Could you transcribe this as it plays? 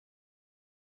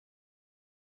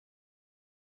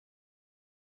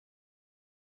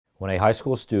When a high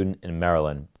school student in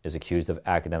Maryland is accused of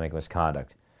academic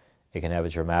misconduct, it can have a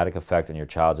dramatic effect on your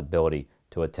child's ability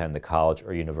to attend the college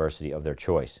or university of their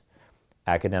choice.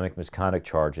 Academic misconduct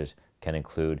charges can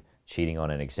include cheating on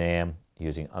an exam,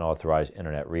 using unauthorized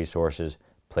internet resources,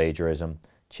 plagiarism,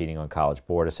 cheating on college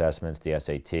board assessments, the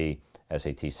SAT,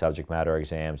 SAT subject matter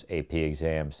exams, AP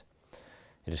exams.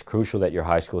 It is crucial that your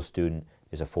high school student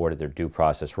is afforded their due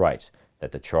process rights,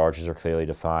 that the charges are clearly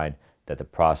defined, that the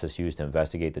process used to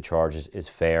investigate the charges is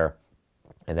fair,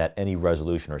 and that any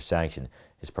resolution or sanction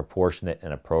is proportionate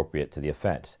and appropriate to the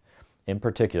offense. In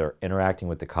particular, interacting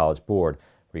with the college board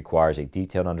requires a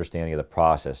detailed understanding of the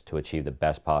process to achieve the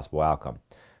best possible outcome.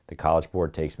 The college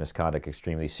board takes misconduct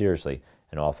extremely seriously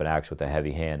and often acts with a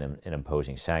heavy hand in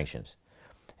imposing sanctions.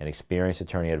 An experienced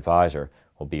attorney advisor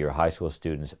will be your high school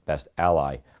student's best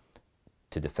ally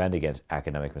to defend against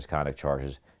academic misconduct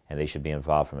charges, and they should be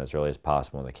involved from as early as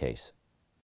possible in the case.